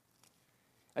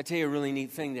I tell you a really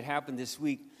neat thing that happened this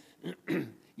week.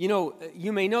 You know,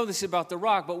 you may know this about The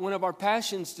Rock, but one of our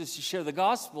passions is to share the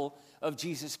gospel of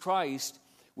Jesus Christ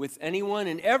with anyone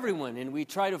and everyone, and we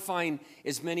try to find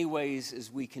as many ways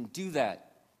as we can do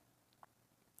that.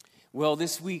 Well,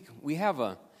 this week we have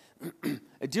a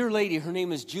dear lady. Her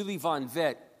name is Julie Von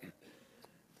Vett.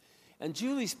 And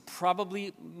Julie's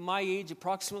probably my age,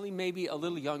 approximately, maybe a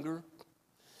little younger.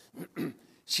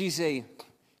 She's a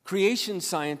creation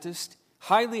scientist,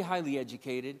 highly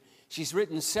educated. She's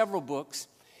written several books.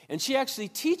 And she actually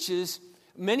teaches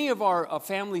many of our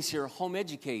families here home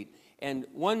educate. And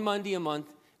one Monday a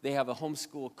month, they have a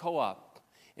homeschool co-op.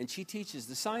 And she teaches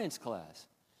the science class.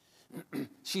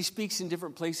 She speaks in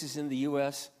different places in the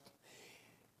U.S.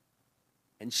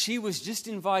 And she was just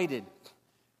invited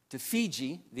to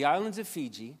Fiji, the islands of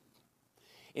Fiji,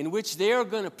 in which they are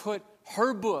going to put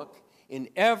her book in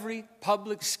every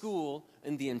public school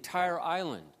in the entire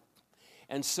island.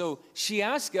 And so she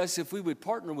asked us if we would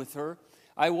partner with her.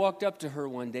 I walked up to her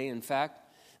one day. In fact,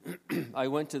 I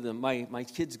went to my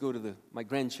kids go to my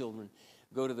grandchildren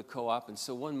go to the co-op. And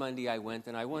so one Monday I went,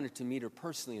 and I wanted to meet her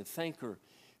personally and thank her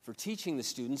for teaching the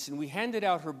students. And we handed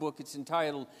out her book. It's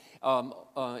entitled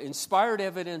Inspired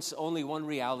Evidence, Only One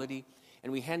Reality.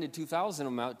 And we handed 2,000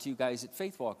 of them out to you guys at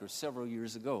Faith Walkers several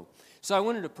years ago. So I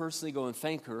wanted to personally go and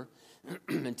thank her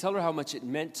and tell her how much it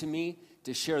meant to me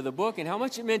to share the book and how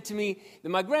much it meant to me that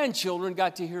my grandchildren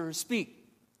got to hear her speak.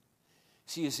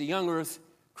 She is a young earth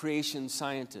creation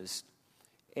scientist.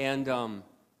 And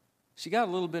she got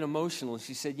a little bit emotional.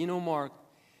 She said, you know, Mark,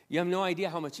 you have no idea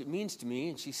how much it means to me.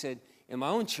 And she said, in my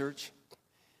own church,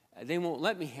 they won't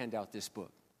let me hand out this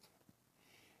book.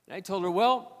 And I told her,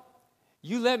 well,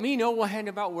 you let me know, we'll hand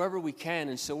them out wherever we can.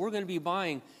 And so we're going to be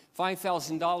buying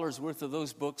 $5,000 worth of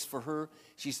those books for her.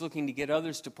 She's looking to get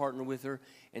others to partner with her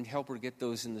and help her get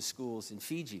those in the schools in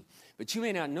Fiji. But you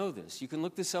may not know this. You can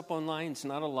look this up online. It's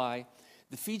not a lie.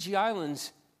 The Fiji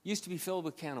Islands used to be filled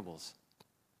with cannibals.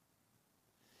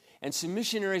 And some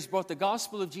missionaries brought the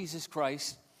gospel of Jesus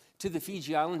Christ to the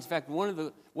Fiji Islands. In fact, one of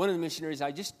the missionaries,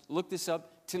 I just looked this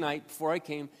up tonight before I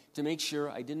came to make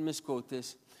sure I didn't misquote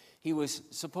this. He was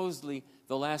supposedly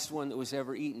the last one that was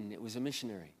ever eaten. It was a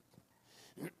missionary.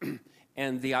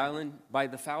 And the island, by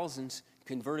the thousands,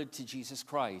 converted to Jesus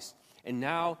Christ. And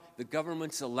now the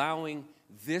government's allowing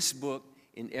this book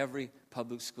in every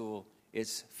public school.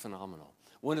 It's phenomenal.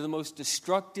 One of the most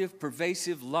destructive,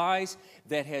 pervasive lies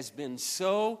that has been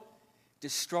so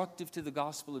destructive to the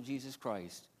gospel of Jesus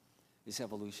Christ is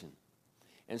evolution.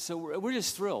 And so we're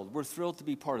just thrilled. We're thrilled to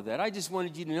be part of that. I just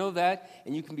wanted you to know that,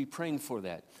 and you can be praying for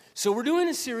that. So we're doing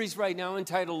a series right now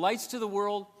entitled Lights to the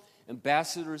World,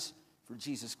 Ambassadors for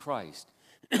Jesus Christ.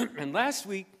 And last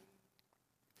week,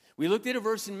 we looked at a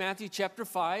verse in Matthew chapter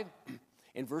 5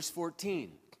 and verse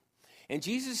 14. And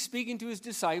Jesus is speaking to his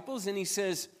disciples, and he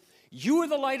says, you are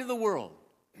the light of the world.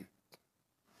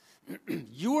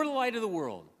 You are the light of the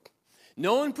world.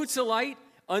 No one puts a light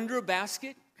under a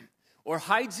basket or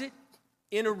hides it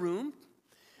in a room,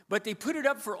 but they put it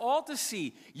up for all to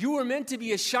see. You are meant to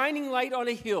be a shining light on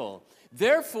a hill.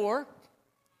 Therefore,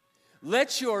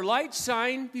 let your light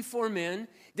shine before men,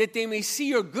 that they may see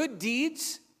your good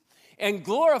deeds and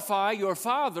glorify your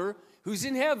Father who's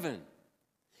in heaven.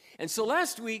 And so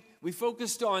last week, we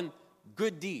focused on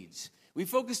good deeds. We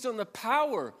focused on the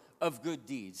power of good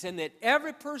deeds, and that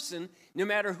every person, no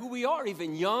matter who we are,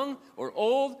 even young or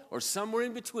old or somewhere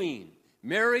in between,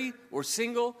 married or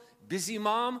single, busy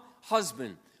mom,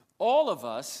 husband, all of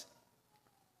us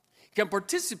can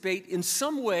participate in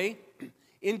some way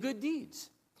in good deeds.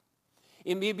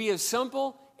 It may be as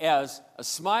simple as a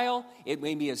smile. It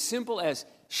may be as simple as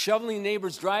shoveling a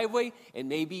neighbor's driveway. It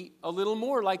may be a little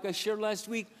more, like I shared last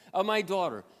week of my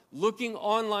daughter, looking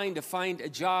online to find a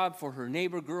job for her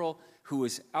neighbor girl who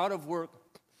is out of work,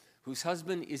 whose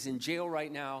husband is in jail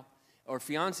right now, or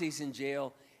fiancé is in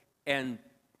jail, and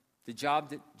the job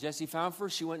that Jesse found for her,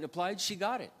 she went and applied, she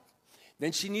got it.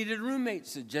 Then she needed a roommate,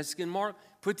 so Jessica and Mark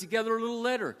put together a little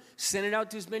letter, sent it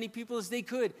out to as many people as they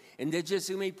could, and then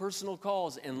Jessica made personal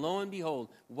calls, and lo and behold,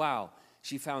 wow,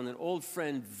 she found an old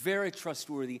friend, very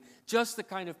trustworthy, just the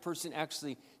kind of person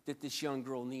actually that this young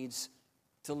girl needs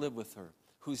to live with her,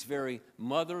 who's very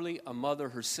motherly, a mother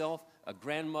herself, a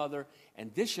grandmother,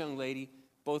 and this young lady,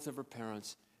 both of her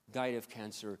parents died of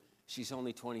cancer. She's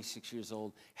only 26 years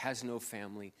old, has no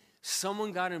family.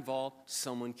 Someone got involved,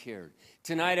 someone cared.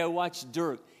 Tonight I watched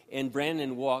Dirk and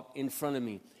Brandon walk in front of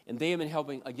me, and they have been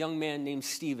helping a young man named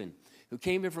Stephen, who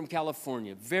came here from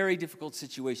California. Very difficult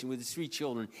situation with his 3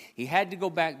 children. He had to go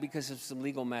back because of some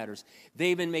legal matters.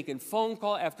 They've been making phone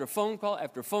call after phone call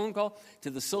after phone call to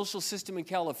the social system in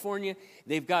California.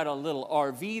 They've got a little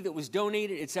RV that was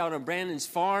donated. It's out on Brandon's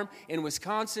farm in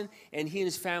Wisconsin, and he and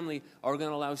his family are going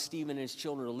to allow Stephen and his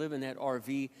children to live in that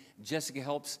RV. Jessica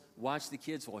helps watch the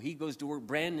kids while he goes to work.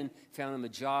 Brandon found him a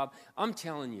job. I'm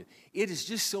telling you, it is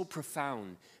just so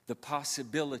profound, the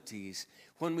possibilities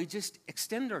when we just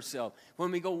extend ourselves,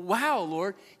 when we go, wow,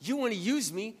 Lord, you want to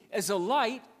use me as a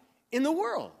light in the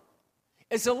world.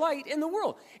 As a light in the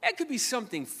world. It could be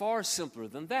something far simpler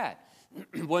than that.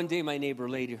 One day, my neighbor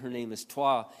lady, her name is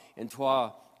Toa, and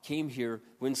Toa came here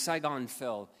when Saigon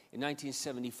fell in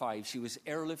 1975. She was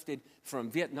airlifted from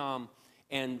Vietnam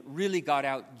and really got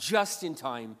out just in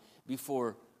time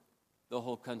before the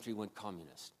whole country went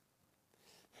communist.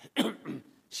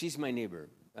 She's my neighbor.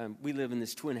 We live in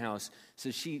this twin house, so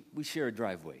we share a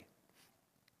driveway.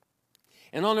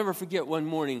 And I'll never forget one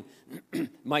morning,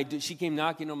 she came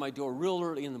knocking on my door real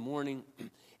early in the morning,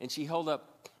 and she held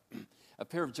up a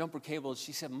pair of jumper cables.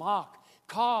 She said, "Mark,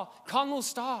 kan no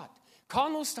start.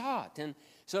 And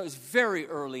so it was very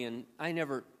early, and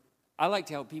I like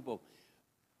to help people,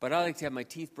 but I like to have my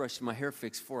teeth brushed and my hair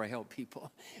fixed before I help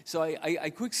people. So I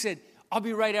quick said, I'll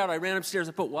be right out. I ran upstairs,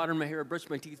 I put water in my hair, I brushed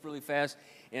my teeth really fast,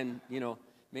 and,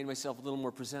 made myself a little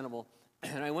more presentable.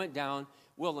 And I went down.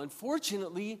 Well,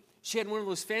 unfortunately, she had one of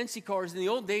those fancy cars. In the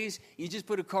old days, you just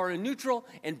put a car in neutral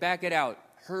and back it out.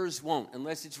 Hers won't.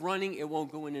 Unless it's running, it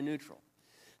won't go into neutral.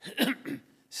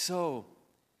 So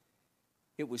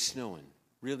it was snowing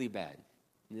really bad.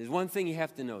 And there's one thing you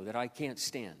have to know that I can't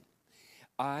stand.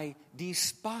 I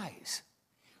despise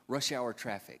rush hour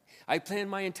traffic. I planned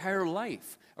my entire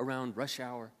life around rush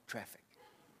hour traffic.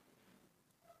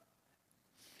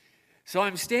 So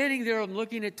I'm standing there, I'm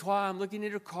looking at Toa, I'm looking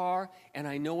at her car, and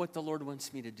I know what the Lord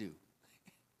wants me to do.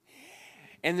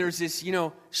 And there's this,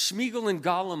 Schmeagol and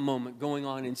Gollum moment going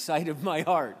on inside of my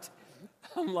heart.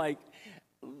 I'm like,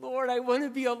 Lord, I want to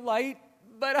be a light,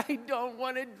 but I don't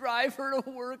want to drive her to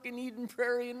work in Eden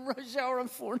Prairie in rush hour on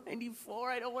 494.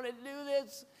 I don't want to do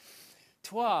this.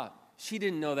 Toa, she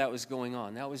didn't know that was going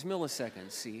on. That was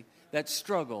milliseconds, see? That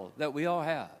struggle that we all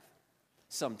have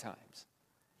sometimes.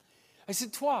 I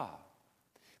said, Toa,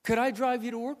 could I drive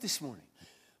you to work this morning?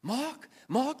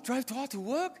 Mark, drive Toa to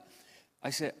work?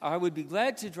 I said, I would be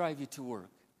glad to drive you to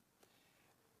work.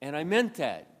 And I meant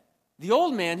that. The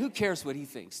old man, who cares what he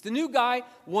thinks? The new guy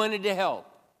wanted to help.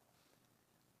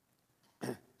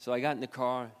 So I got in the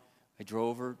car. I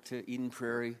drove her to Eden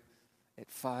Prairie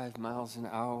at 5 miles an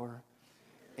hour.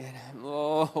 And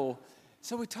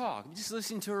so we talked. I'm just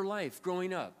listening to her life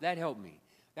growing up. That helped me.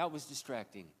 That was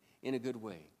distracting in a good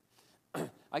way.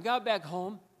 I got back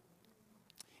home,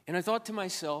 and I thought to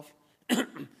myself,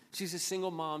 she's a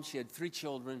single mom. She had 3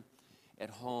 children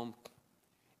at home.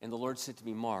 And the Lord said to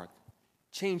me, Mark,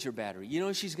 change your battery.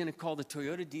 She's going to call the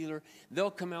Toyota dealer.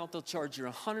 They'll come out. They'll charge her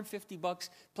 $150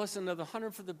 plus another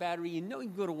 $100 for the battery. You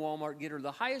can go to Walmart, get her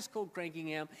the highest cold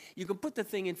cranking amp. You can put the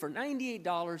thing in for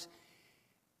 $98.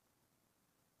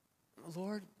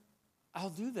 Lord, I'll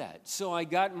do that. So I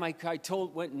got in my car.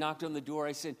 Went and knocked on the door.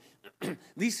 I said,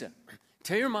 Lisa,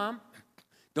 tell your mom,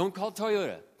 don't call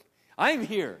Toyota. I'm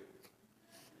here.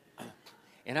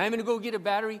 And I'm going to go get a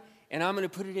battery, and I'm going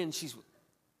to put it in. She's,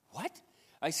 what?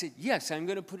 I said, yes, I'm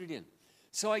going to put it in.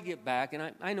 So I get back,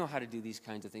 and I know how to do these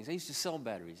kinds of things. I used to sell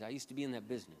batteries. I used to be in that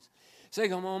business. So I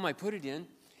go home, I put it in.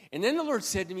 And then the Lord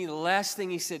said to me, the last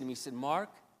thing he said to me, he said, Mark,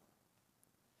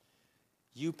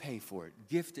 you pay for it.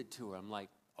 Gift it to her. I'm like,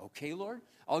 okay, Lord,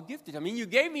 I'll gift it. You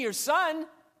gave me your son.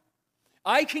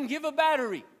 I can give a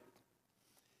battery.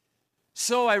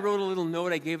 So I wrote a little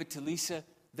note. I gave it to Lisa.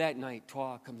 That night,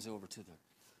 Toa comes over to the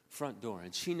front door,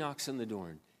 and she knocks on the door,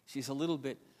 and she's a little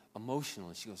bit emotional.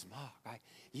 And she goes, Mark,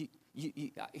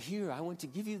 I want to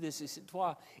give you this. I said,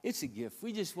 Toa, it's a gift.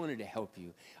 We just wanted to help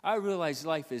you. I realize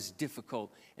life is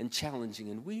difficult and challenging,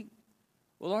 and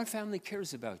our family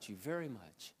cares about you very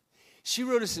much. She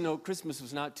wrote us a note. Christmas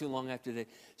was not too long after that.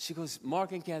 She goes,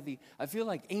 Mark and Kathy, I feel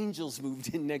like angels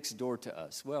moved in next door to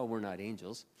us. Well, we're not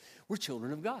angels. We're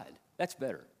children of God. That's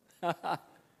better.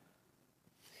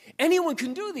 Anyone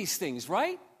can do these things,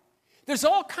 right? There's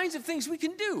all kinds of things we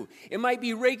can do. It might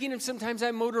be raking, and sometimes I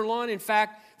motor lawn. In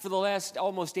fact, for the last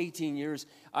almost 18 years,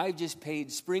 I've just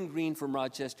paid Spring Green from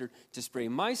Rochester to spray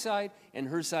my side and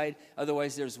her side.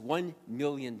 Otherwise, there's 1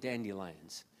 million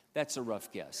dandelions. That's a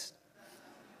rough guess.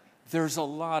 There's a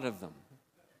lot of them.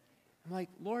 I'm like,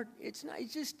 Lord, it's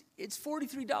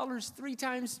 $43 3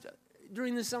 times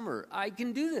during the summer. I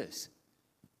can do this.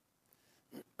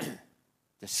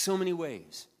 There's so many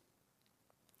ways.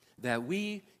 that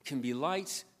we can be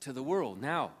lights to the world.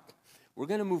 Now, we're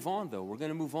going to move on, though. We're going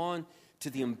to move on to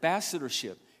the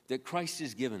ambassadorship that Christ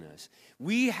has given us.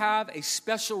 We have a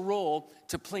special role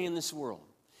to play in this world.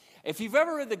 If you've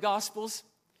ever read the Gospels,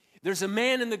 there's a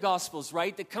man in the Gospels,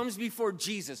 right, that comes before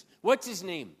Jesus. What's his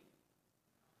name?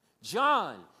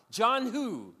 John. John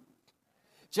who?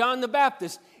 John the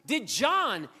Baptist. Did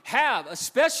John have a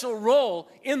special role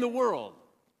in the world?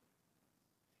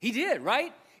 He did,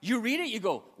 right? You read it, you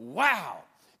go, wow.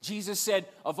 Jesus said,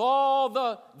 of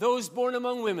all those born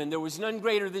among women, there was none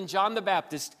greater than John the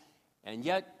Baptist, and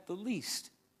yet the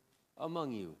least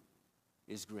among you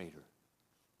is greater.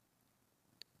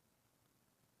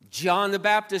 John the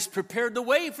Baptist prepared the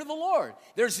way for the Lord.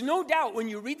 There's no doubt when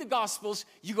you read the Gospels,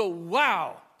 you go,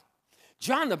 wow.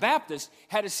 John the Baptist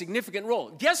had a significant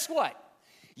role. Guess what?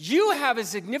 You have a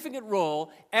significant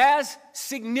role as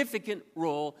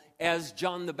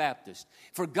John the Baptist.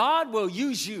 For God will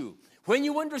use you when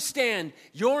you understand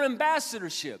your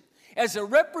ambassadorship as a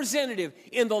representative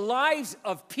in the lives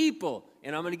of people.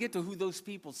 And I'm going to get to who those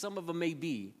people, some of them may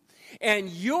be. And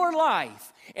your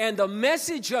life and the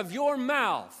message of your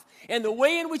mouth and the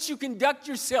way in which you conduct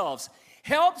yourselves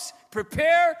helps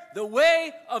prepare the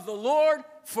way of the Lord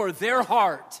for their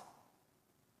heart.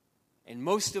 And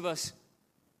most of us,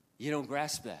 you don't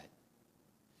grasp that.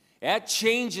 That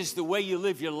changes the way you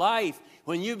live your life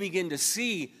when you begin to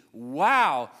see,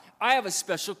 wow, I have a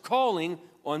special calling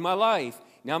on my life.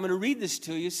 Now I'm going to read this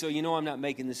to you so you know I'm not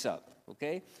making this up,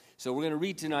 okay? So we're going to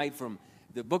read tonight from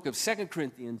the book of 2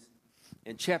 Corinthians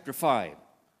in chapter 5.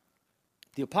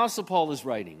 The Apostle Paul is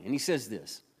writing, and he says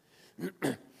this.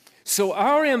 So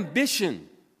our ambition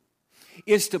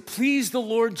is to please the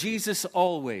Lord Jesus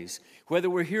always, whether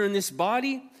we're here in this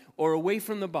body or away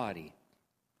from the body.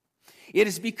 It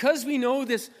is because we know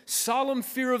this solemn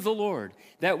fear of the Lord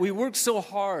that we work so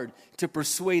hard to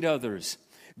persuade others.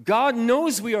 God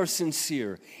knows we are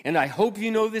sincere, and I hope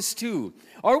you know this too.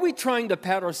 Are we trying to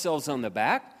pat ourselves on the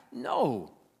back?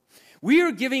 No. We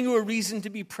are giving you a reason to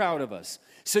be proud of us,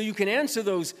 so you can answer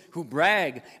those who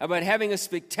brag about having a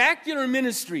spectacular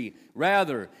ministry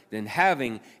rather than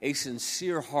having a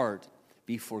sincere heart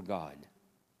before God.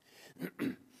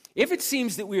 If it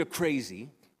seems that we are crazy,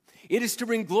 it is to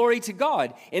bring glory to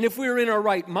God. And if we are in our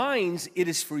right minds, it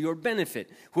is for your benefit.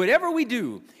 Whatever we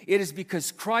do, it is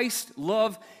because Christ's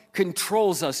love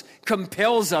controls us,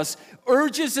 compels us,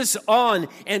 urges us on,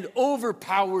 and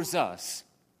overpowers us.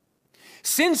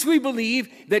 Since we believe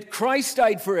that Christ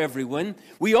died for everyone,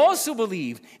 we also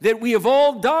believe that we have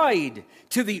all died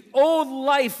to the old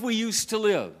life we used to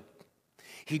live.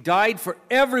 He died for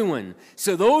everyone,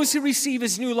 so those who receive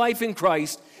his new life in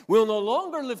Christ will no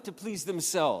longer live to please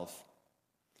themselves.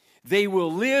 They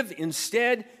will live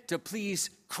instead to please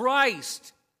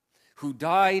Christ, who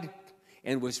died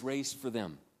and was raised for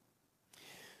them.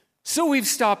 So we've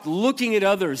stopped looking at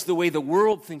others the way the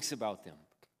world thinks about them.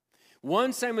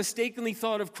 Once I mistakenly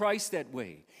thought of Christ that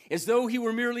way, as though he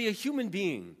were merely a human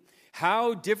being.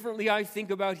 How differently I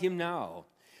think about him now.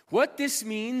 What this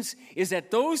means is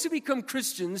that those who become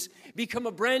Christians become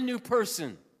a brand new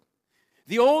person.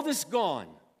 The old is gone.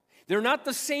 They're not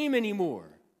the same anymore.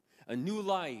 A new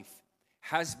life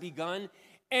has begun,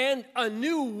 and a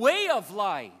new way of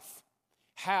life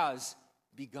has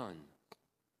begun.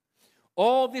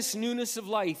 All this newness of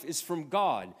life is from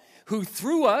God, who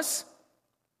through us,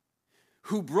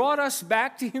 who brought us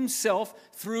back to himself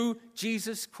through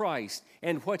Jesus Christ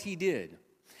and what he did.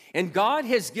 And God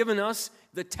has given us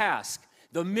the task,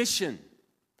 the mission,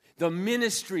 the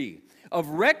ministry of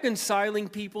reconciling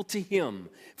people to him.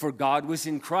 For God was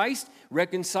in Christ,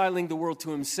 reconciling the world to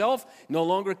himself, no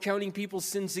longer counting people's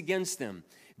sins against them.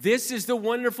 This is the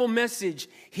wonderful message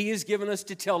he has given us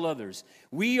to tell others.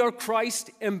 We are Christ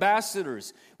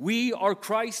ambassadors. We are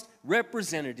Christ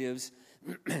representatives,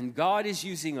 and God is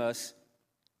using us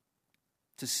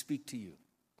to speak to you.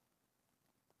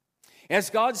 As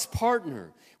God's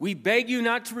partner, we beg you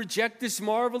not to reject this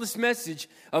marvelous message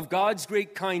of God's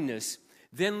great kindness.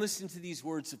 Then listen to these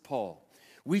words of Paul.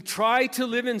 We try to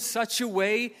live in such a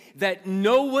way that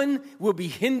no one will be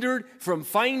hindered from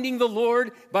finding the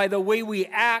Lord by the way we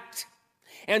act,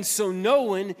 and so no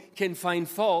one can find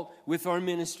fault with our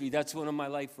ministry. That's one of my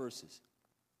life verses.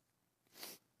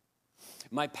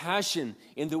 My passion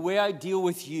in the way I deal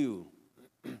with you,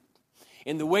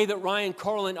 in the way that Ryan,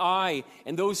 Carl, and I,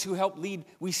 and those who help lead,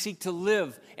 we seek to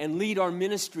live and lead our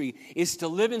ministry, is to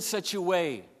live in such a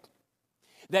way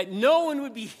that no one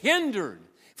would be hindered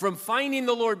from finding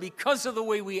the Lord because of the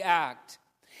way we act,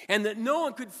 and that no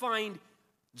one could find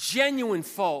genuine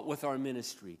fault with our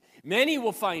ministry. Many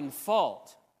will find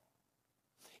fault.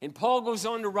 And Paul goes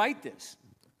on to write this.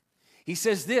 He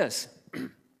says this,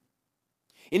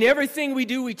 in everything we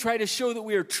do, we try to show that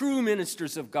we are true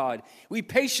ministers of God. We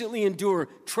patiently endure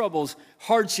troubles,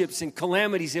 hardships, and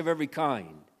calamities of every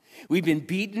kind. We've been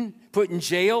beaten, put in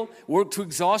jail, worked to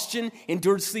exhaustion,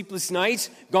 endured sleepless nights,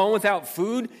 gone without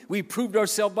food. We proved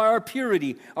ourselves by our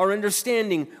purity, our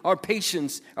understanding, our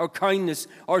patience, our kindness,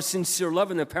 our sincere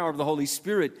love, and the power of the Holy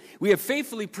Spirit. We have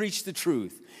faithfully preached the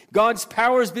truth. God's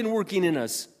power has been working in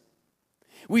us.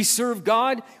 We serve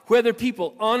God whether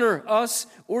people honor us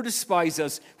or despise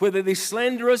us, whether they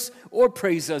slander us or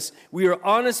praise us. We are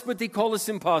honest, but they call us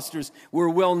impostors. We're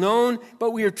well known,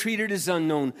 but we are treated as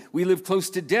unknown. We live close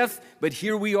to death, but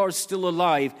here we are still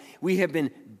alive. We have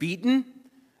been beaten.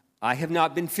 I have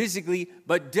not been physically,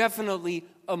 but definitely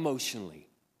emotionally.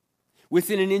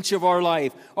 Within an inch of our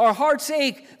life. Our hearts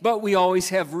ache, but we always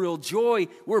have real joy.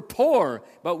 We're poor,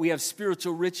 but we have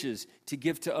spiritual riches to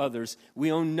give to others. We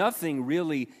own nothing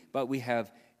really, but we have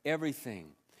everything.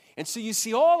 And so you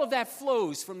see all of that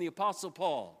flows from the Apostle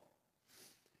Paul,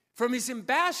 from his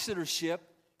ambassadorship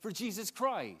for Jesus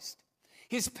Christ,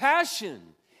 his passion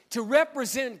to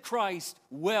represent Christ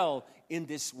well in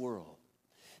this world.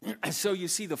 So you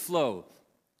see the flow.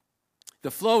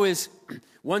 The flow is,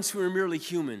 once we were merely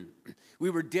human, we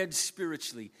were dead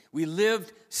spiritually. We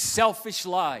lived selfish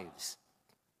lives.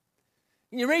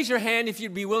 Can you raise your hand if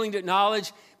you'd be willing to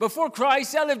acknowledge, before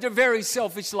Christ, I lived a very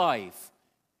selfish life?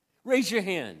 Raise your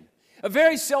hand. A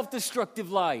very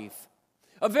self-destructive life.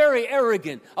 A very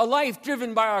arrogant, a life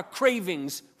driven by our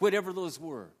cravings, whatever those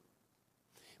were.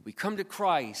 We come to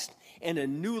Christ, and a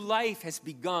new life has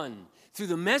begun through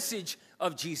the message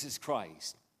of Jesus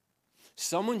Christ.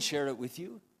 Someone shared it with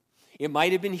you. It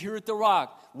might have been here at the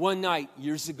Rock one night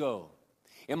years ago.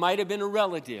 It might have been a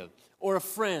relative or a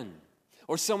friend,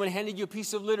 or someone handed you a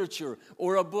piece of literature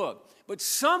or a book. But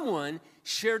someone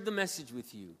shared the message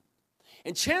with you.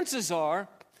 And chances are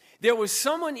there was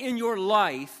someone in your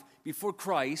life before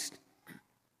Christ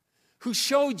who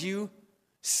showed you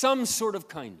some sort of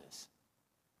kindness.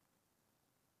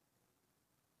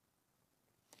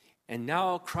 And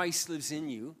now Christ lives in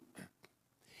you.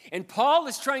 And Paul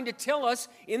is trying to tell us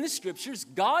in the Scriptures,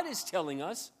 God is telling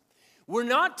us, we're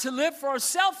not to live for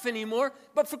ourselves anymore,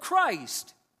 but for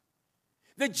Christ.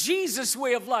 The Jesus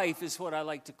way of life is what I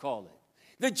like to call it.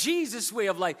 The Jesus way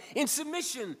of life, in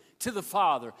submission to the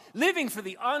Father, living for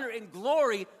the honor and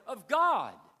glory of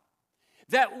God.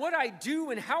 That what I do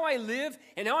and how I live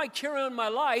and how I carry on my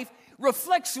life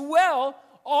reflects well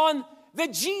on the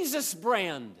Jesus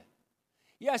brand.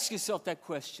 You ask yourself that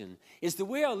question. Is the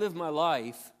way I live my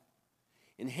life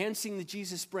enhancing the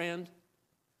Jesus brand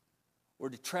or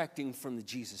detracting from the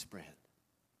Jesus brand?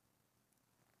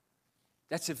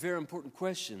 That's a very important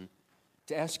question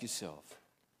to ask yourself.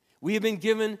 We have been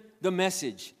given the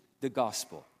message, the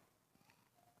gospel.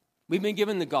 We've been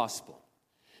given the gospel.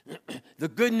 The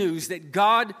good news that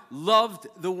God loved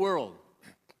the world.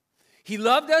 He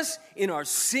loved us in our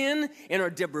sin, in our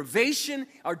deprivation,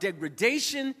 our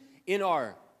degradation, in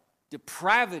our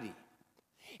depravity,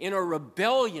 in our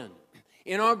rebellion,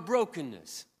 in our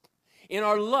brokenness, in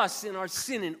our lust, in our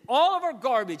sin, in all of our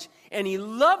garbage. And He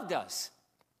loved us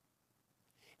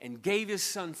and gave His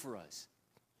Son for us.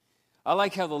 I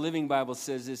like how the Living Bible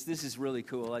says this. This is really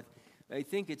cool. I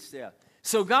think it's there.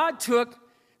 So God took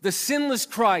the sinless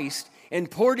Christ and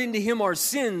poured into Him our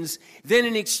sins. Then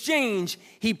in exchange,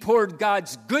 He poured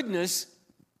God's goodness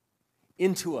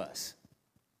into us.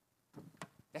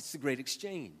 That's the great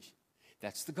exchange.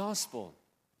 That's the gospel.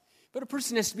 But a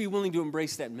person has to be willing to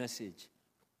embrace that message.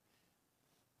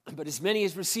 But as many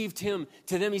as received Him,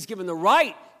 to them He's given the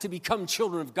right to become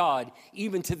children of God,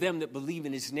 even to them that believe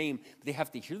in His name. They have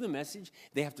to hear the message.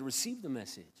 They have to receive the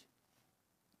message.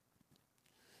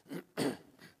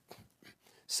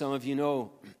 Some of you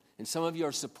know, and some of you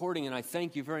are supporting, and I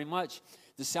thank you very much,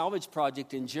 the Salvage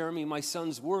Project and Jeremy, my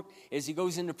son's work, as he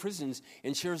goes into prisons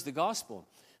and shares the gospel.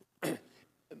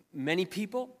 Many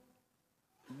people,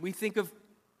 we think of,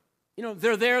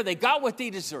 they're there, they got what they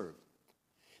deserve.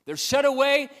 They're shut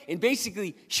away in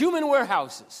basically human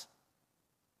warehouses.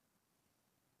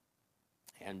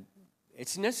 And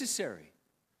it's necessary.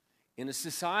 In a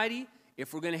society,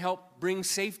 if we're going to help bring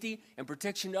safety and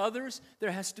protection to others,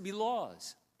 there has to be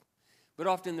laws. But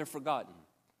often they're forgotten.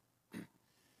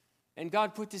 And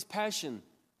God put this passion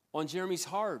on Jeremy's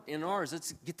heart and ours.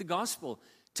 Let's get the gospel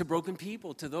to broken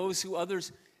people, to those who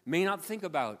others may not think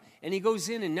about. And he goes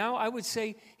in, and now I would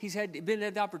say he's had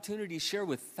the opportunity to share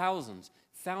with thousands.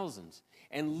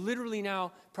 And literally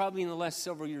now, probably in the last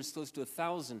several years, close to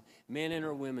 1,000 men and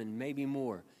or women, maybe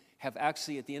more, have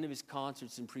actually, at the end of his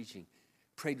concerts and preaching,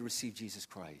 prayed to receive Jesus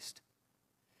Christ.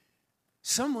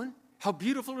 Someone How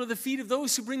beautiful are the feet of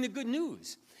those who bring the good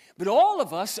news. But all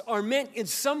of us are meant in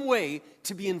some way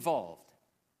to be involved.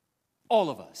 All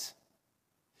of us.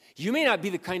 You may not be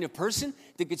the kind of person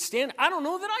that could stand. I don't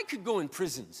know that I could go in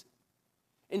prisons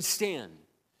and stand.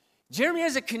 Jeremy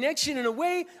has a connection in a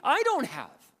way I don't have.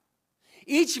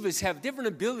 Each of us have different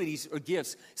abilities or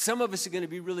gifts. Some of us are going to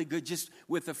be really good just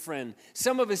with a friend.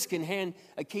 Some of us can hand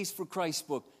a Case for Christ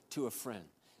book to a friend.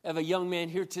 I have a young man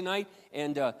here tonight,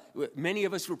 and many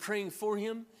of us were praying for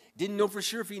him. Didn't know for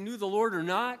sure if he knew the Lord or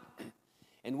not.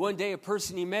 And one day, a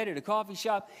person he met at a coffee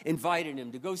shop invited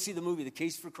him to go see the movie, The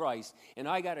Case for Christ. And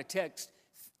I got a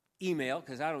email,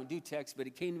 because I don't do text, but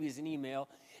it came to me as an email.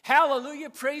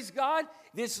 Hallelujah, praise God.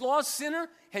 This lost sinner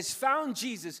has found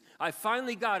Jesus. I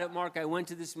finally got it, Mark. I went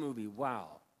to this movie.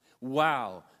 Wow.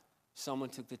 Wow. Someone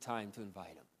took the time to invite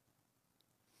him.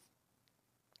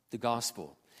 The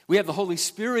gospel. We have the Holy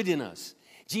Spirit in us.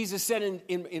 Jesus said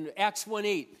in Acts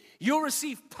 1:8, you'll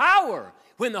receive power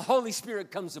when the Holy Spirit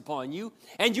comes upon you,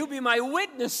 and you'll be my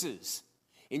witnesses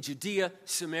in Judea,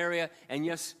 Samaria, and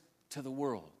yes, to the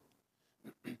world.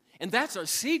 And that's our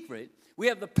secret. We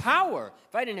have the power.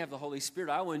 If I didn't have the Holy Spirit,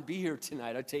 I wouldn't be here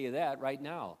tonight. I'll tell you that right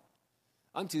now.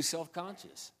 I'm too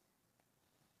self-conscious.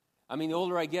 I mean, the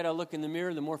older I get, I look in the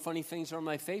mirror, the more funny things are on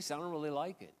my face. I don't really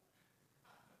like it.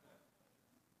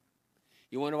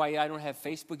 You wonder why I don't have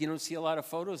Facebook? You don't see a lot of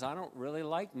photos? I don't really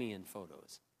like me in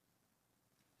photos.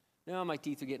 No, my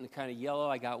teeth are getting kind of yellow.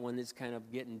 I got one that's kind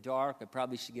of getting dark. I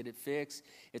probably should get it fixed.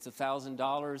 It's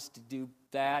 $1,000 to do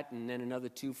that, and then another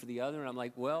 $2 for the other. And I'm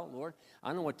like, well, Lord, I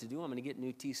don't know what to do. I'm going to get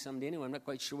new teeth someday anyway. I'm not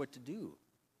quite sure what to do.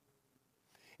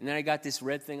 And then I got this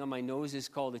red thing on my nose. It's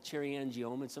called a cherry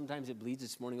angioma, and sometimes it bleeds.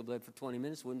 This morning it bled for 20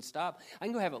 minutes. Wouldn't stop. I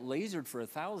can go have it lasered for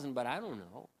 $1,000, but I don't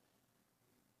know.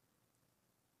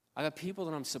 I got people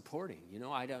that I'm supporting. You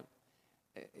know, I don't.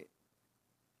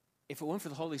 If it weren't for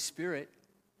the Holy Spirit,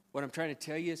 what I'm trying to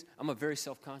tell you is I'm a very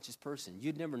self-conscious person.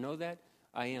 You'd never know that.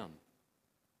 I am.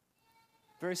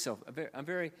 I'm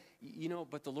very, you know,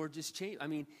 but the Lord just changed. I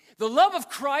mean, the love of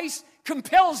Christ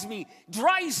compels me,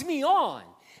 drives me on.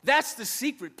 That's the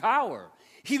secret power.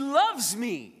 He loves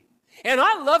me, and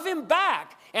I love him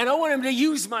back, and I want him to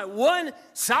use my one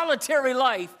solitary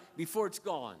life before it's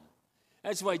gone.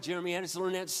 That's why Jeremy had us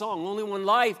learn that song. Only one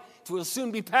life, it will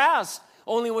soon be past.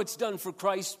 Only what's done for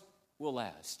Christ will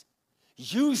last.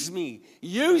 Use me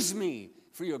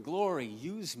for your glory.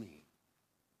 Use me.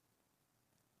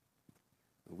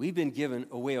 We've been given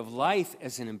a way of life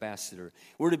as an ambassador.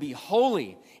 We're to be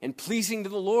holy and pleasing to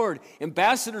the Lord,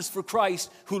 ambassadors for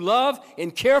Christ who love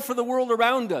and care for the world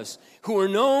around us, who are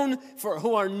known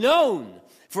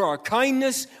for our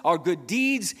kindness, our good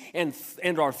deeds,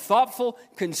 and our thoughtful,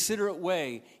 considerate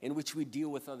way in which we deal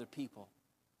with other people.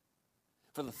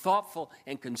 For the thoughtful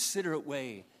and considerate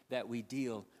way that we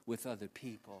deal with other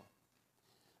people.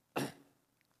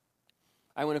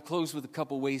 I want to close with a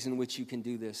couple ways in which you can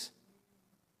do this.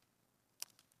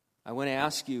 I want to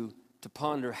ask you to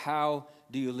ponder, how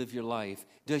do you live your life?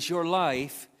 Does your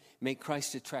life make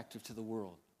Christ attractive to the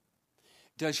world?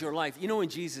 Does your life, you know, in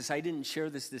Jesus, I didn't share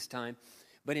this time,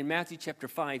 but in Matthew chapter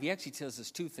 5, he actually tells us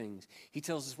two things. He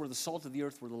tells us we're the salt of the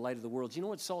earth, we're the light of the world. Do you know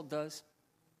what salt does?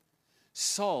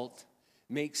 Salt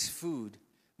makes food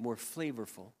more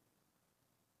flavorful.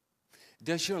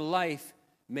 Does your life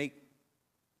make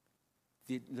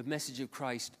the message of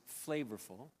Christ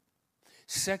flavorful?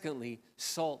 Secondly,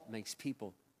 salt makes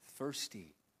people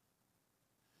thirsty.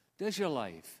 Does your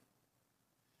life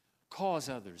cause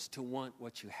others to want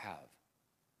what you have?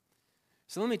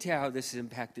 So let me tell you how this has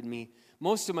impacted me.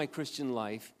 Most of my Christian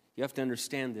life, you have to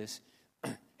understand this,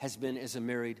 has been as a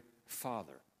married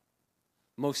father.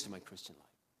 Most of my Christian life.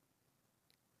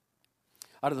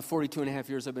 Out of the 42 and a half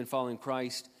years I've been following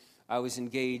Christ, I was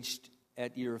engaged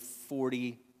at year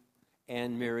 40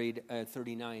 and married at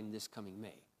 39 this coming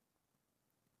May.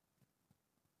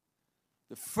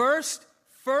 The first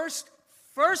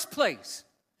place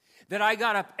that I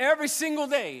got up every single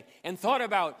day and thought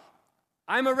about,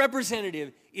 I'm a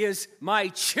representative, is my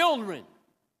children.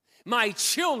 My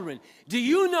children. Do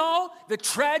you know the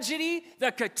tragedy,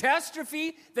 the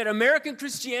catastrophe that American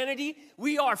Christianity,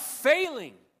 we are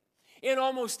failing in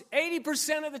almost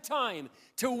 80% of the time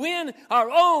to win our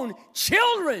own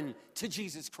children to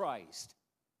Jesus Christ.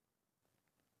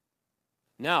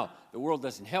 Now, the world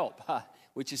doesn't help,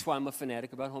 which is why I'm a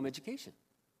fanatic about home education.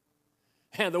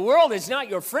 And the world is not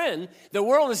your friend. The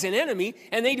world is an enemy,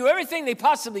 and they do everything they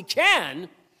possibly can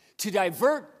to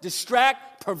divert,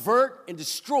 distract, pervert, and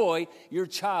destroy your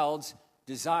child's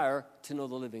desire to know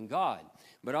the living God.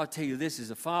 But I'll tell you this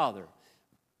as a father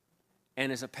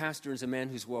and as a pastor, as a man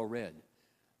who's well-read.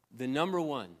 The number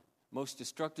one most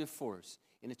destructive force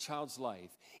in a child's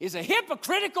life is a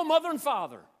hypocritical mother and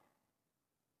father.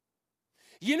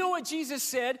 You know what Jesus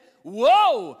said?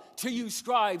 Woe to you,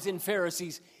 scribes and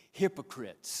Pharisees,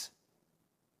 hypocrites.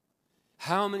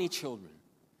 How many children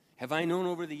have I known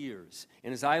over the years,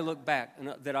 and as I look back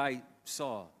that I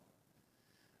saw,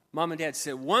 Mom and Dad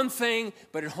said one thing,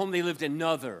 but at home they lived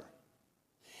another.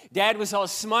 Dad was all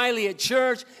smiley at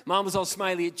church, Mom was all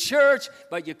smiley at church,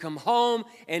 but you come home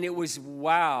and it was,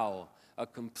 wow, a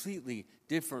completely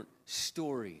different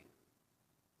story.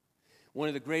 One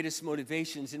of the greatest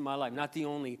motivations in my life, not the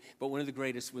only, but one of the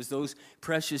greatest, was those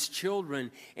precious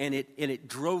children, and it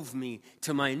drove me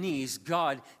to my knees.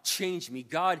 God changed me.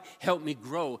 God helped me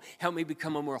grow, helped me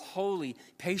become a more holy,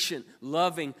 patient,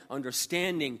 loving,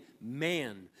 understanding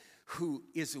man who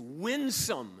is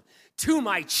winsome to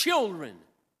my children.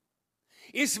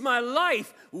 Is my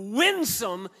life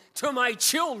winsome to my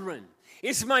children?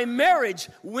 Is my marriage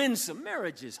winsome?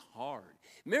 Marriage is hard.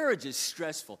 Marriage is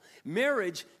stressful.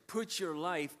 Marriage puts your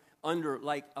life under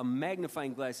like a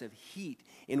magnifying glass of heat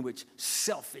in which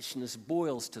selfishness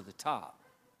boils to the top.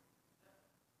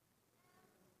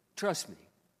 Trust me,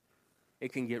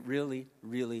 it can get really,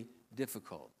 really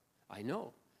difficult. I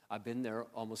know. I've been there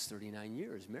almost 39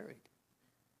 years married.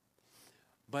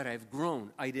 But I've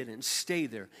grown. I didn't stay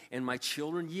there. And my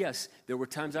children, yes, there were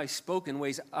times I spoke in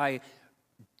ways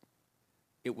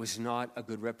it was not a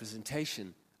good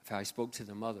representation of how I spoke to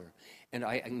the mother. And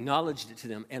I acknowledged it to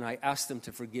them, and I asked them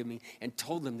to forgive me and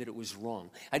told them that it was wrong.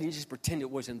 I didn't just pretend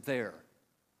it wasn't there.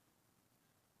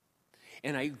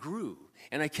 And I grew,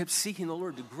 and I kept seeking the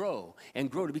Lord to grow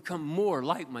and grow to become more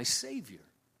like my Savior.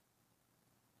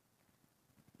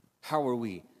 How are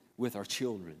we with our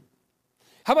children?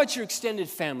 How about your extended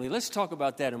family? Let's talk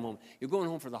about that in a moment. You're going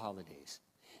home for the holidays.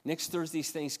 Next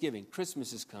Thursday's Thanksgiving.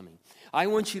 Christmas is coming. I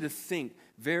want you to think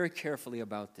very carefully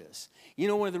about this. You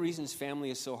know one of the reasons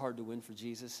family is so hard to win for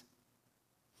Jesus?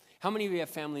 How many of you have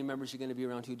family members you're going to be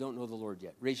around who don't know the Lord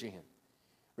yet? Raise your hand.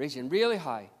 Raise your hand really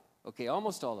high. Okay,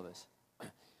 almost all of us.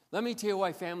 Let me tell you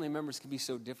why family members can be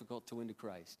so difficult to win to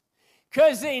Christ.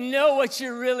 Because they know what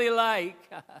you're really like.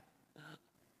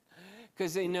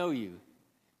 Because they know you.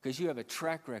 Because you have a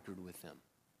track record with them.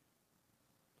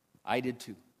 I did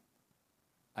too.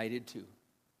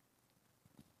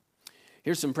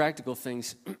 Here's some practical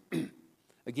things.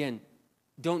 Again,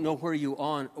 don't know where you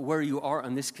are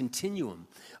on this continuum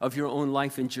of your own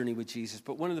life and journey with Jesus.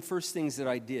 But one of the first things that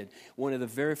I did, one of the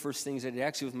very first things I did,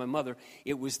 actually with my mother,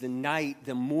 it was the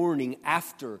morning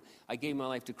after I gave my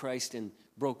life to Christ and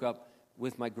broke up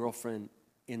with my girlfriend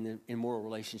in the immoral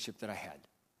relationship that I had.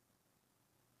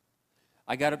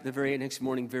 I got up the very next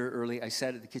morning very early. I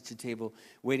sat at the kitchen table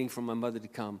waiting for my mother to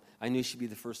come. I knew she'd be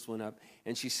the first one up.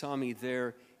 And she saw me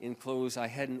there in clothes I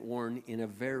hadn't worn in a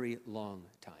very long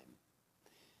time.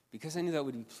 Because I knew that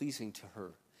would be pleasing to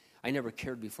her. I never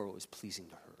cared before what was pleasing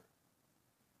to her.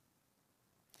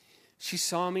 She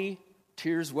saw me.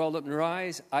 Tears welled up in her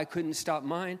eyes. I couldn't stop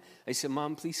mine. I said,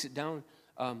 Mom, please sit down.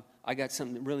 I got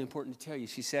something really important to tell you.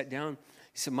 She sat down.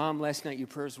 She said, Mom, last night your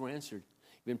prayers were answered.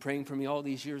 You've been praying for me all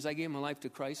these years. I gave my life to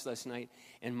Christ last night.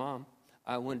 And Mom,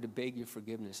 I wanted to beg your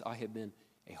forgiveness. I have been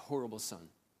a horrible son.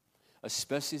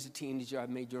 Especially as a teenager, I've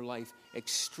made your life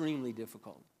extremely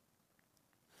difficult.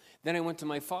 Then I went to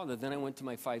my father. Then I went to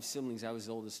my 5 siblings. I was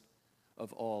the oldest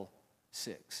of all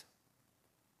 6.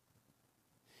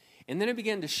 And then I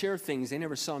began to share things they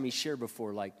never saw me share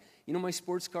before. Like, you know my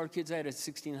sports car, kids? I had a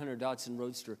 1600 Datsun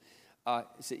Roadster. I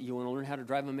said, you want to learn how to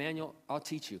drive a manual? I'll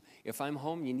teach you. If I'm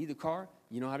home, you need the car,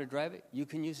 you know how to drive it, you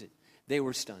can use it. They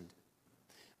were stunned.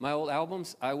 My old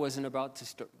albums, I wasn't about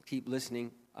to keep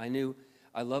listening. I knew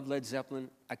I loved Led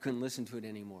Zeppelin. I couldn't listen to it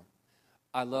anymore.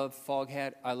 I love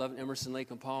Foghat. I love Emerson,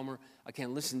 Lake and Palmer. I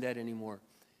can't listen to that anymore.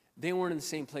 They weren't in the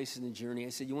same place in the journey. I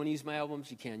said, you want to use my albums?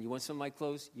 You can. You want some of my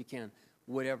clothes? You can.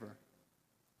 Whatever.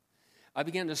 I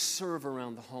began to serve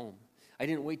around the home. I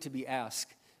didn't wait to be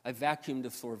asked. I vacuumed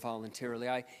the floor voluntarily.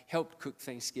 I helped cook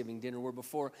Thanksgiving dinner, where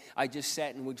before I just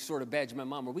sat and would sort of badge my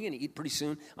mom. Are we going to eat pretty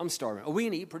soon? I'm starving. Are we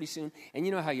going to eat pretty soon? And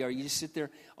you know how you are. You just sit there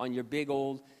on your big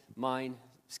old mine,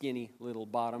 skinny little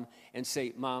bottom, and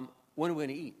say, Mom, when are we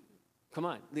going to eat? Come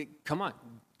on,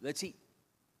 let's eat.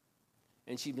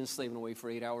 And she'd been slaving away for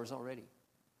 8 hours already.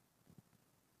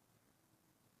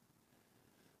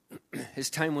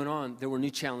 As time went on, there were new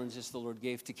challenges the Lord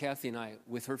gave to Kathy and I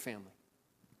with her family.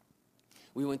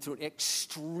 We went through an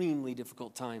extremely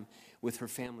difficult time with her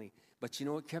family. But you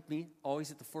know what kept me always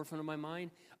at the forefront of my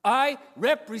mind? I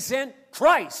represent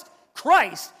Christ.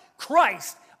 Christ.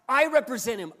 Christ. I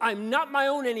represent him. I'm not my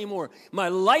own anymore. My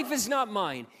life is not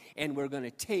mine. And we're going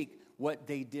to take what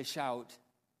they dish out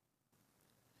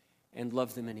and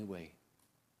love them anyway.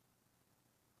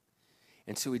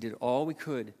 And so we did all we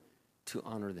could to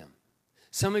honor them.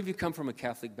 Some of you come from a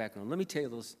Catholic background. Let me tell you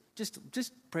those.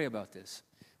 Just pray about this.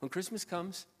 When Christmas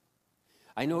comes,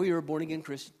 I know you're a born-again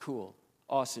Christian. Cool.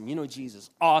 Awesome. You know Jesus.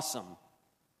 Awesome.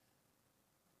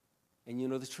 And you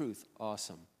know the truth.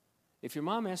 Awesome. If your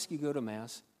mom asks you to go to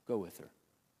Mass, go with her.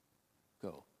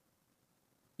 Go.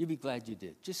 You'll be glad you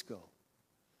did. Just go.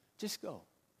 Just go.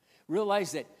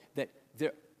 Realize that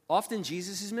there often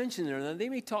Jesus is mentioned there. Now, they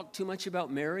may talk too much about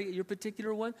Mary, your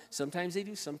particular one. Sometimes they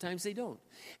do, sometimes they don't.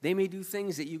 They may do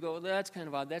things that you go, that's kind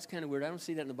of odd, that's kind of weird. I don't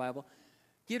see that in the Bible.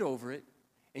 Get over it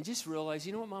and just realize,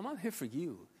 you know what, Mom, I'm here for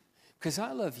you because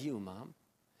I love you, Mom.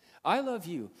 I love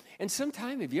you. And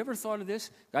sometime, have you ever thought of this?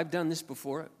 I've done this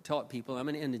before. Taught people. I'm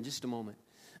going to end in just a moment.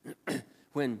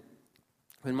 When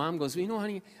Mom goes, well, you know,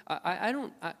 honey, I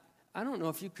don't know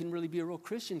if you can really be a real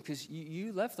Christian because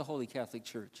you left the Holy Catholic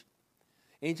Church.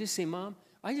 And you just say, Mom,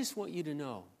 I just want you to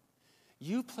know,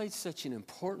 you played such an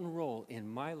important role in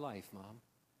my life, Mom.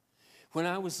 When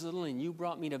I was little and you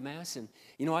brought me to Mass, and,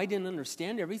 you know, I didn't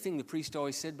understand everything the priest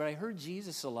always said, but I heard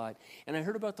Jesus a lot, and I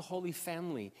heard about the Holy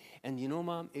Family. And, you know,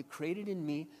 Mom, it created in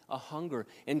me a hunger.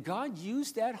 And God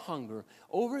used that hunger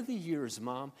over the years,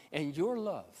 Mom, and your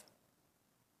love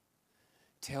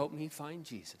to help me find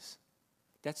Jesus.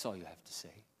 That's all you have to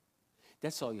say.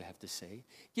 That's all you have to say.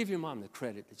 Give your mom the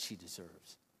credit that she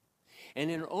deserves. And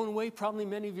in her own way, probably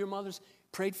many of your mothers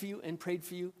prayed for you and prayed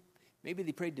for you. Maybe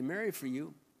they prayed to Mary for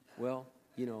you. Well,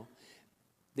 you know,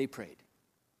 they prayed.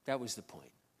 That was the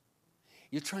point.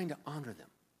 You're trying to honor them.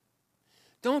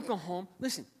 Don't go home.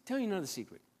 Listen, tell you another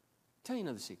secret. Tell you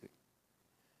another secret.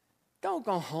 Don't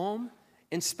go home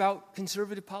and spout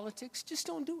conservative politics. Just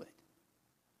don't do it.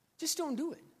 Just don't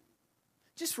do it.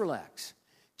 Just relax.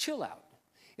 Chill out.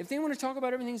 If they want to talk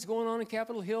about everything that's going on in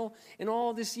Capitol Hill and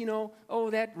all this, you know, oh,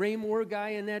 that Ray Moore guy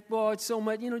and that, oh, it's so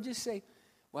much, you know, just say,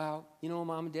 wow, you know,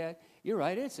 Mom and Dad, you're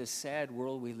right, it's a sad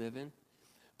world we live in.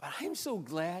 But I'm so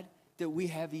glad that we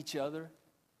have each other.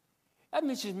 That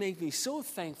just makes me so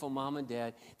thankful, Mom and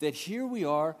Dad, that here we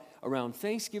are around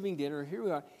Thanksgiving dinner. Here we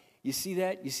are. You see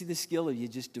that? You see the skill of you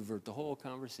just divert the whole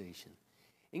conversation.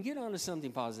 And get on to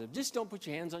something positive. Just don't put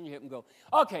your hands on your hip and go,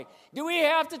 okay, do we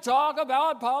have to talk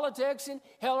about politics and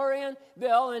Hillary and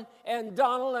Bill and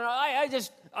Donald? And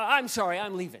I'm sorry,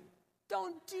 I'm leaving.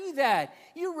 Don't do that.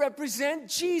 You represent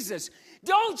Jesus.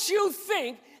 Don't you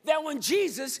think that when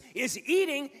Jesus is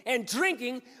eating and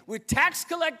drinking with tax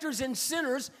collectors and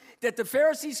sinners that the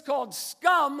Pharisees called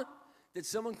scum, that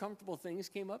some uncomfortable things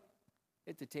came up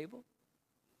at the table?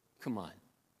 Come on.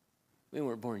 We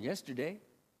weren't born yesterday.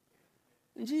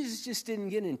 And Jesus just didn't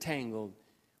get entangled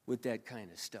with that kind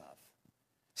of stuff.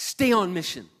 Stay on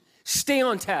mission. Stay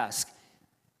on task.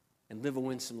 And live a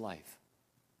winsome life.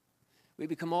 We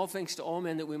become all things to all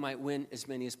men that we might win as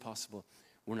many as possible.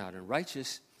 We're not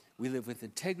unrighteous. We live with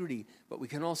integrity. But we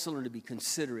can also learn to be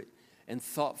considerate and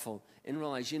thoughtful and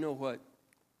realize, you know what?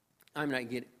 I'm not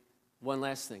getting... One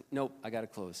last thing. Nope, I got to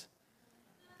close.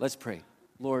 Let's pray.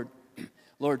 Lord,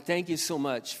 thank you so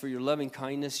much for your loving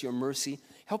kindness, your mercy.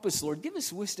 Help us, Lord. Give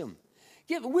us wisdom.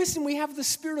 Give wisdom. We have the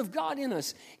Spirit of God in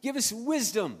us. Give us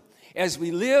wisdom as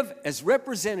we live as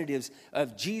representatives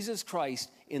of Jesus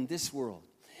Christ in this world.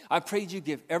 I pray you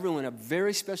give everyone a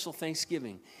very special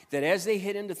Thanksgiving, that as they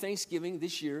head into Thanksgiving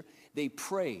this year, they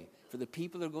pray for the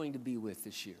people they're going to be with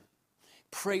this year.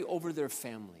 Pray over their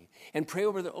family and pray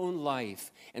over their own life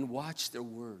and watch their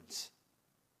words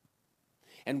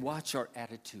and watch our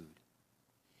attitude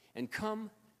and come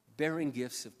bearing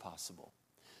gifts if possible.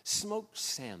 Smoked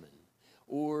salmon,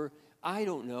 or, I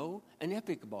don't know, an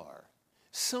Epic bar,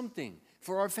 something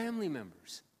for our family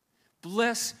members.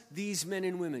 Bless these men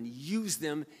and women. Use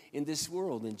them in this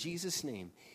world. In Jesus' name,